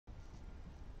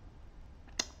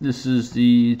This is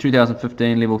the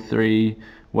 2015 Level 3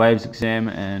 Waves exam,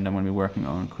 and I'm going to be working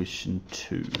on question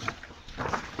 2.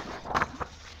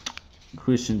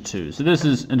 Question 2. So this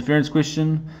is interference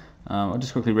question. I'll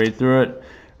just quickly read through it.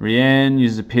 Rianne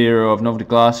uses a pair of novelty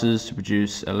glasses to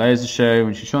produce a laser show.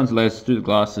 When she shines the laser through the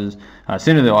glasses,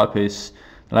 center of the eyepiece,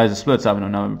 the laser splits up into a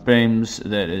number of beams.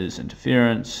 That is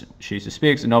interference. She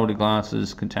suspects the novelty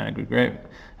glasses contain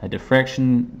a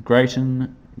diffraction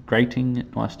grating.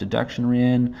 Nice deduction,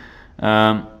 Rianne.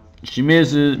 She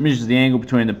measures the angle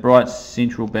between the bright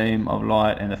central beam of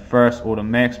light and the first order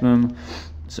maximum.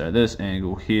 So this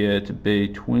angle here to be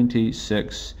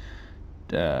 26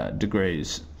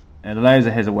 degrees. And the laser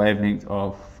has a wavelength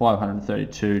of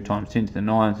 532 times 10 to the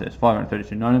 9, so that's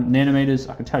 532 nanometers.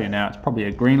 I can tell you now it's probably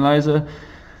a green laser.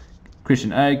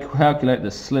 Question A, calculate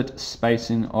the slit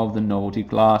spacing of the novelty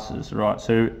glasses. Right,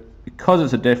 so because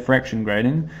it's a diffraction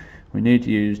grating, we need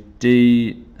to use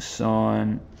d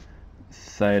sine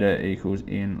theta equals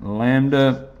n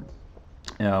lambda.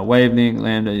 Our wavelength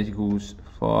lambda equals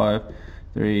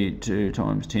 532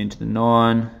 times 10 to the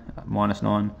 9 minus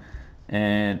 9,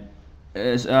 and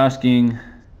it's asking,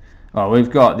 we've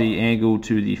got the angle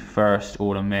to the first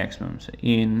order maximum, so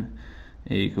n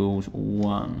equals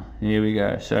 1. Here we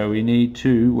go. So we need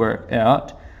to work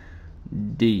out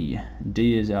d.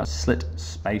 D is our slit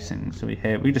spacing. So we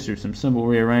just do some simple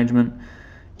rearrangement.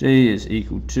 D is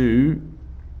equal to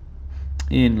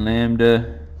n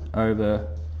lambda over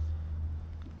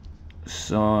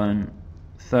sine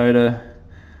theta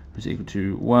is equal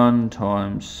to 1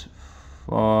 times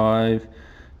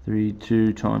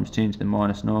 532 times 10 to the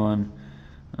minus 9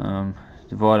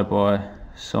 divided by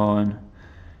sine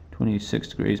 26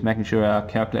 degrees, making sure our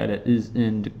calculator is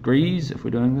in degrees if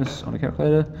we're doing this on a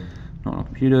calculator, not on a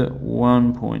computer.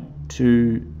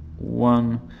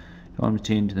 1.21 times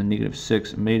 10 to the negative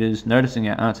 6 meters. Noticing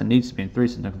our answer needs to be in 3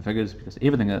 significant figures because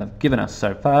everything that they've given us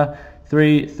so far,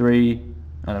 they only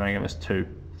give us 2.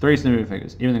 3 significant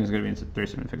figures. Everything is going to be in 3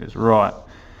 significant figures. Right.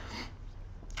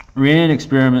 Rianne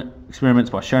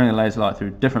experiments by shining the laser light through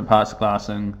different parts of the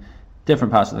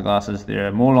glasses. There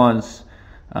are more lines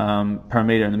per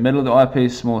meter in the middle of the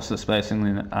eyepiece, smaller slit spacing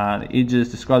than the edges.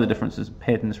 Describe the differences in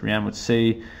patterns Rianne would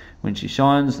see when she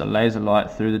shines the laser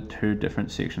light through the 2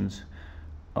 different sections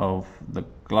of the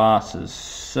glasses.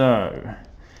 So,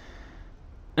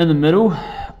 in the middle,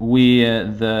 where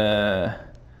the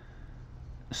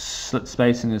slit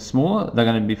spacing is smaller, they're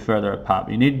going to be further apart.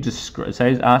 But you need to describe. So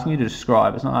it's asking you to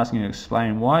describe. It's not asking you to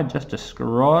explain why. Just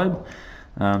describe.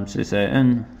 So say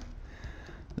in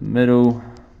the middle,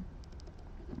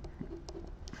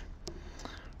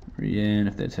 Rianne,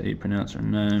 if that's how you pronounce her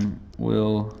name,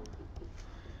 will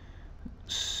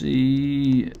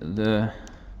see the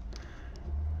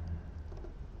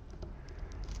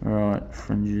right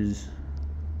fringes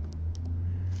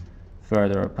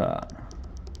further apart.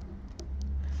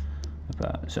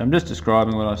 So I'm just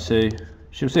describing what I see.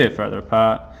 She'll see it further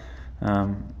apart.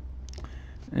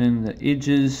 In the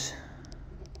edges,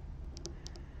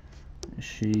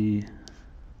 she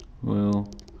will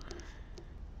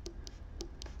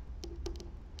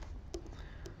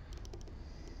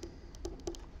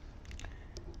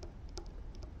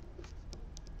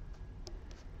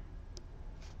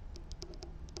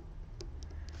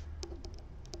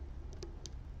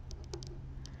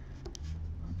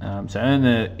so in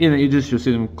the edges, you'll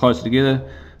see them closer together.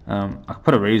 I could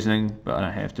put a reasoning, but I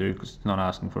don't have to because it's not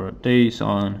asking for it. D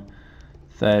sine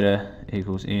theta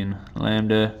equals n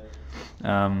lambda.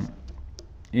 N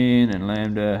and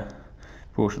lambda,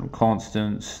 proportional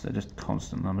constants. They're just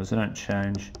constant numbers. They don't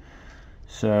change.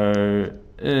 So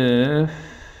if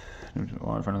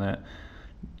right in front of that,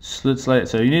 slit spacing.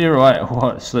 So you need to write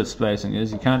what slit spacing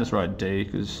is. You can't just write D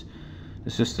because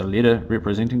it's just a letter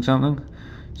representing something.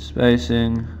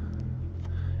 Spacing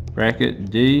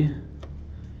bracket D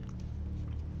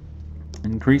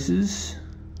increases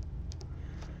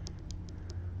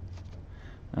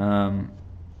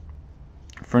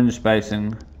fringe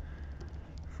spacing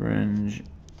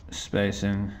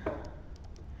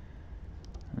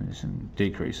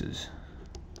decreases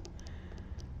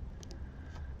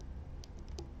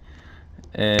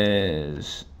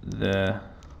as the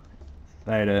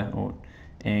theta or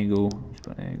angle,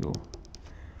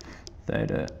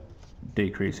 theta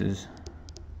decreases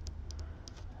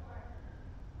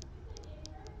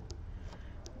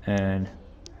and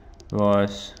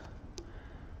vice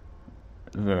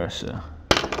versa.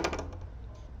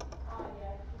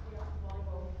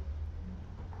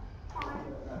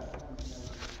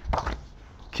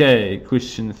 Okay,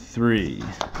 question 3.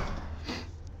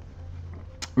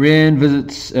 Rianne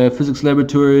visits a physics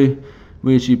laboratory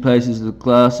where she places the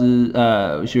glasses.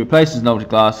 She replaces novelty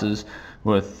glasses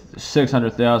with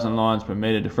 600,000 lines per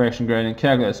meter diffraction gradient.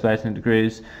 Calculate the spacing in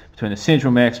degrees between the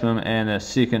central maximum and the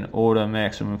second order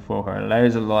maximum for her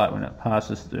laser light when it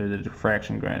passes through the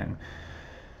diffraction gradient.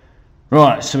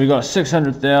 Right, so we got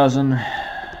 600,000.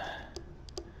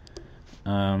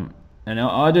 And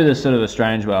I do this sort of a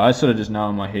strange way. I sort of just know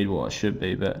in my head what it should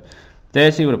be, but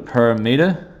that's equal to per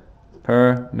meter,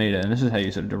 and this is how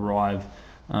you sort of derive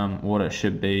what it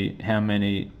should be, how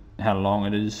long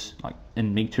it is, like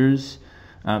in meters.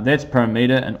 That's per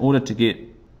meter. In order to get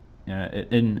it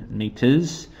in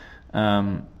meters,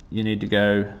 you need to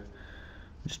go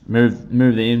just move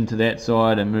the m to that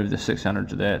side and move the 600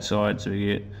 to that side, so we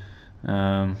get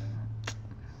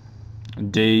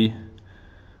d,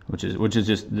 which is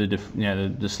just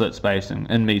the slit spacing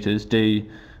in meters. D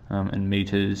in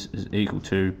meters is equal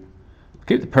to,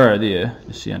 keep the per there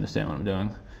just so you understand what I'm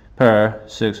doing, per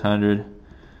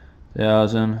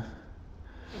 600,000.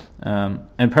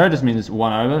 And per just means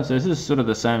 1 over, so this is sort of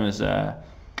the same as the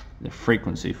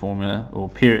frequency formula, or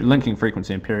period, linking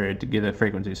frequency and period together.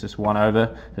 Frequency is just 1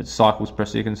 over, it's cycles per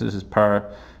second, so this is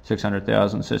per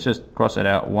 600,000, so it's just cross that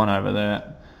out, 1 over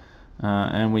that,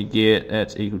 and we get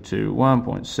that's equal to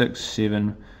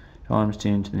 1.67 times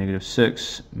 10 to the negative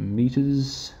 6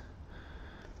 meters.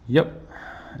 Yep.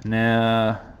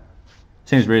 Now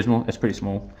seems reasonable, it's pretty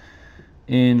small.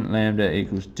 N lambda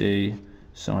equals d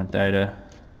sine theta.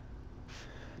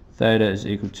 Theta is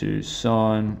equal to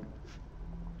sine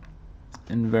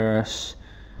inverse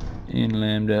n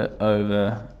lambda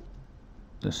over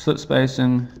the slit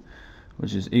spacing,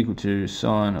 which is equal to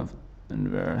sine of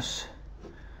inverse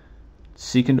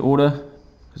second order,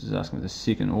 because it's asking for the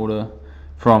second order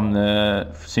from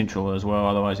the central as well,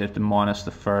 otherwise you have to minus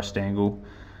the first angle.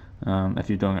 If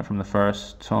you're doing it from the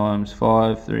first, times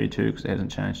 532, because it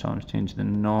hasn't changed, times 10 to the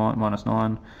minus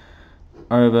 9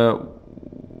 over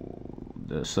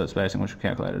the slit spacing, which we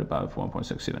calculated above,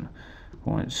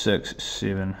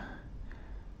 1.67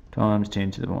 times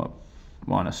 10 to the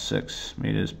minus 6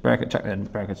 meters, bracket, chuck that in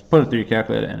brackets, put it through your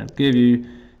calculator, and it'll give you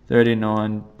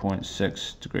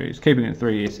 39.6 degrees, keeping it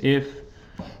 3SF,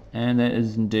 and that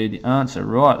is indeed the answer.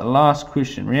 Right, the last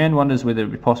question. Rhiannon wonders whether it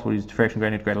would be possible to use diffraction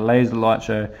gradient to create a laser light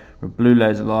show or a blue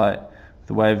laser light with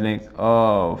a wavelength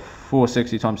of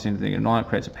 460 times 10 to the negative 9,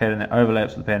 creates a pattern that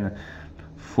overlaps with the pattern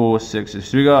 460.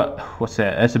 So we got, what's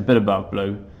that? That's a bit above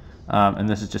blue, and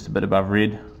this is just a bit above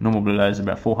red. Normal blue laser is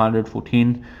about 400,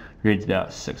 410, red's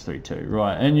about 632.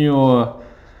 Right, and your,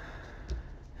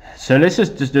 so let's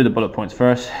just do the bullet points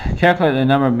first. Calculate the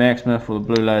number of maxima for the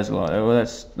blue laser light. Well,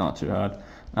 that's not too hard.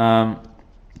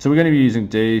 So we're going to be using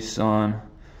d sine,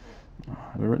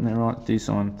 have I written that right? D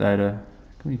sine theta.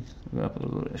 Can we go up a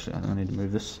little bit? Actually, I don't need to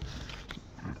move this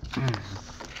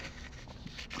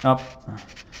up.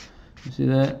 You see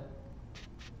that?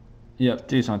 Yep,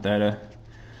 d sine theta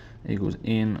equals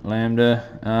n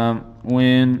lambda.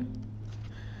 When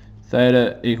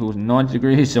theta equals 90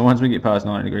 degrees, so once we get past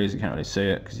 90 degrees you can't really see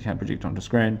it because you can't project onto the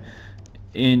screen,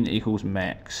 n equals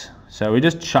max. So we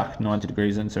just chuck 90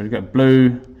 degrees in, so we've got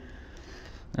blue,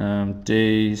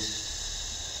 d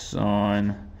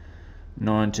sine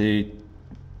 90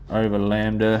 over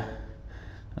lambda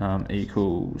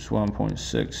equals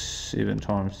 1.67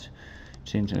 times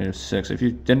 10 to the negative 6. If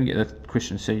you didn't get the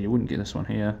question C, you wouldn't get this one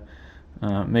here.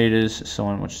 Meters,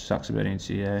 sine, which sucks about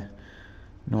NCEA,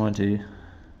 90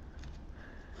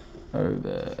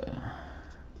 over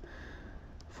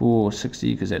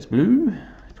 460, because that's blue,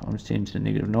 times 10 to the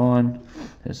negative 9,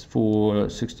 that's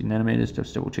 460 nanometers,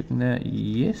 just double checking that,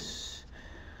 yes,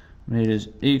 meters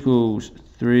equals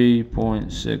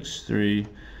 3.63,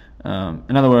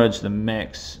 in other words, the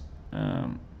max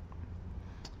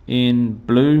in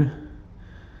blue,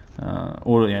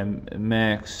 or yeah,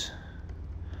 max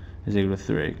is equal to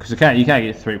 3, because you can't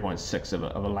get 3.6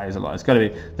 of a laser light. It's got to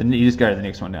be, you just go to the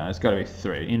next one down, it's got to be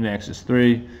 3. N max is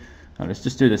 3. Let's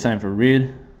just do the same for red.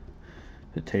 A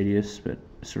bit tedious, but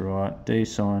it's alright. D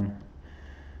sine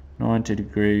 90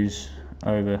 degrees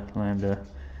over lambda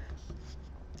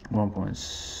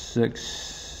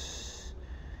 1.6.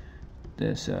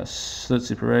 That's our slit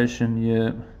separation,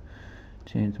 yep.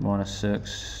 10 to minus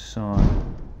 6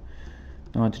 sine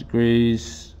 90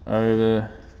 degrees over,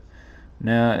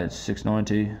 now it's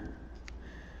 690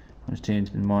 times 10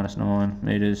 to the minus 9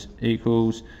 meters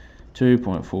equals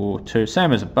 2.42,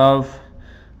 same as above.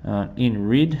 In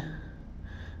red,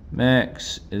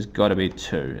 max has got to be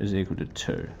 2, is equal to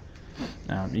 2.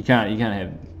 You can't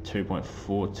have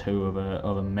 2.42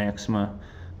 of a maxima.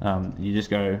 You just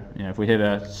go, if we have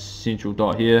a central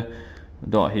dot here,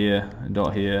 and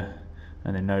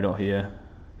then no dot here,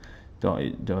 dot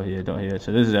here.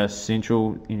 So this is our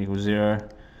central, n equals 0.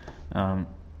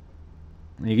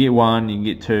 You get 1, you can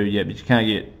get 2, yeah, but you can't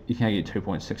get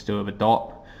 2.62 of a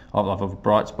dot of a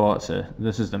bright spot. So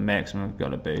this is the maximum got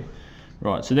to be.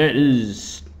 Right, so that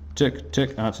is tick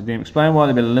tick answer them. Explain why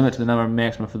there'd be a limit to the number of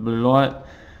maxima for the blue light.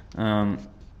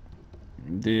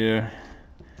 There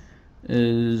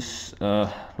is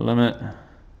a limit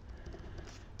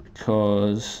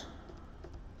because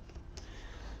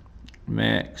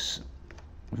max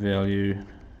value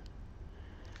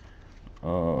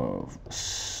of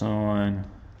sine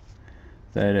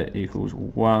theta equals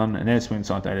 1, and that's when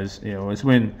sine theta is, it's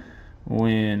when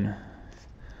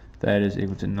theta is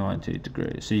equal to 90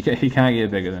 degrees. So you can't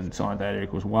get bigger than sine theta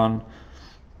equals 1.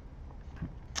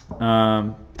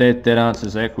 That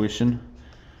answers that question.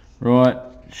 Right,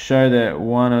 show that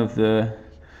one of the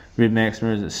red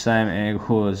maxima is the same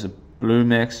angle as the blue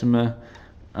maxima.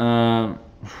 Well,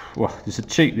 this is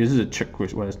a trick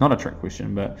question. Well, it's not a trick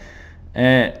question, but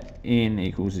at n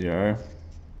equals 0,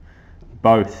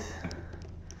 both.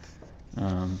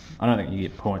 I don't think you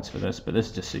get points for this, but this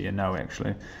is just so you know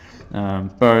actually.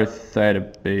 Both theta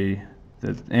b,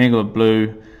 the angle of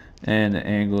blue and the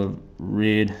angle of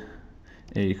red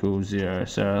equals 0.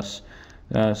 So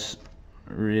that's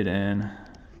red and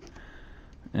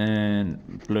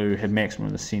blue have maximum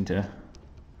in the center.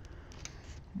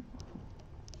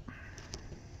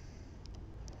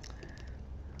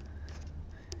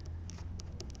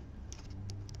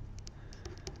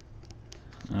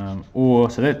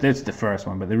 So that's the first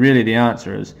one, but really the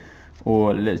answer is,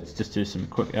 or let's just do some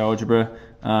quick algebra.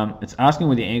 It's asking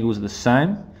whether the angles are the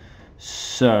same,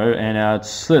 so, and our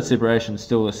slit separation is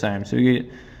still the same. So we get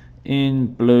n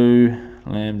blue,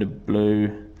 lambda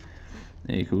blue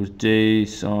equals d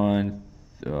sine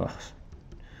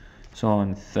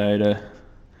theta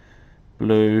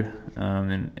blue,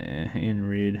 and n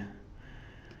red,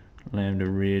 lambda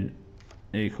red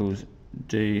equals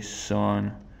d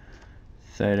sine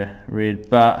theta red.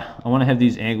 But I want to have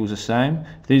these angles the same.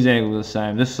 If these angles are the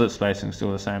same, this slit spacing is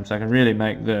still the same, so I can really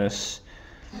make this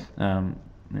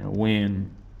when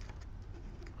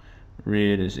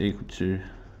red is equal to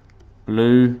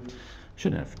blue, I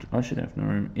should have no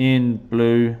room. N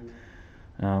blue,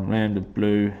 lambda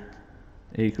blue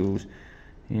equals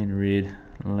n red,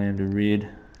 lambda red,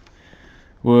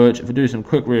 which if I do some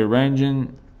quick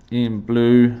rearranging, n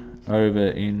blue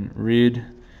over n red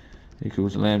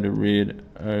equals lambda red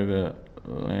over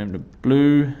lambda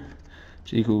blue,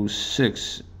 which equals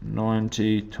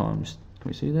 690 times, can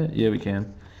we see that? Yeah, we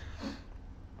can.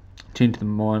 10 to the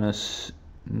minus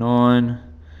 9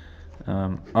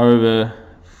 over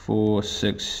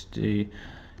 460,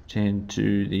 10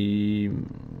 to the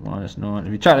minus 9.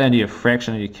 If you chuck that into your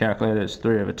fraction of your calculator, it's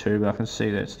 3 over 2, but I can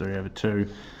see that's 3 over 2.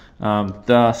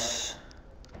 Thus,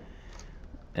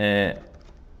 n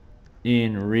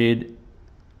red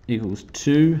equals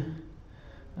 2,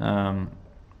 and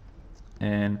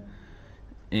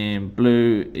n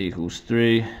blue equals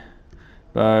 3.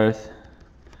 Both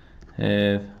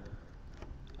have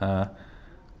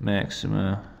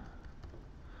maxima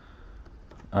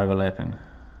overlapping.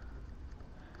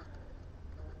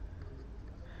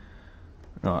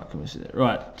 Right, can we see that?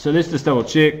 Right, so let's just double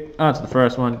check. Answer the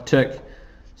first one, tick.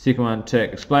 Second one,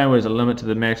 tick. Explain where there's a limit to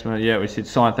the maxima. Yeah, we said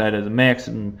sine theta is the max,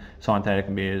 and sine theta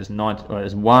can be as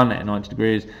 1 at 90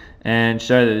 degrees. And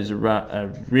show that there's a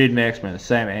red maxima at the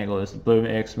same angle as the blue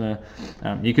maxima.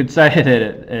 You could say that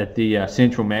at the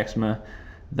central maxima,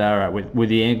 they're with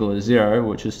the angle is 0,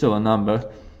 which is still a number,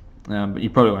 but you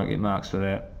probably won't get marks for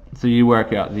that. So you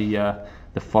work out the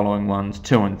following ones,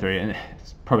 2 and 3, and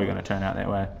it's probably going to turn out that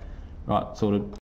way. Right, sorted.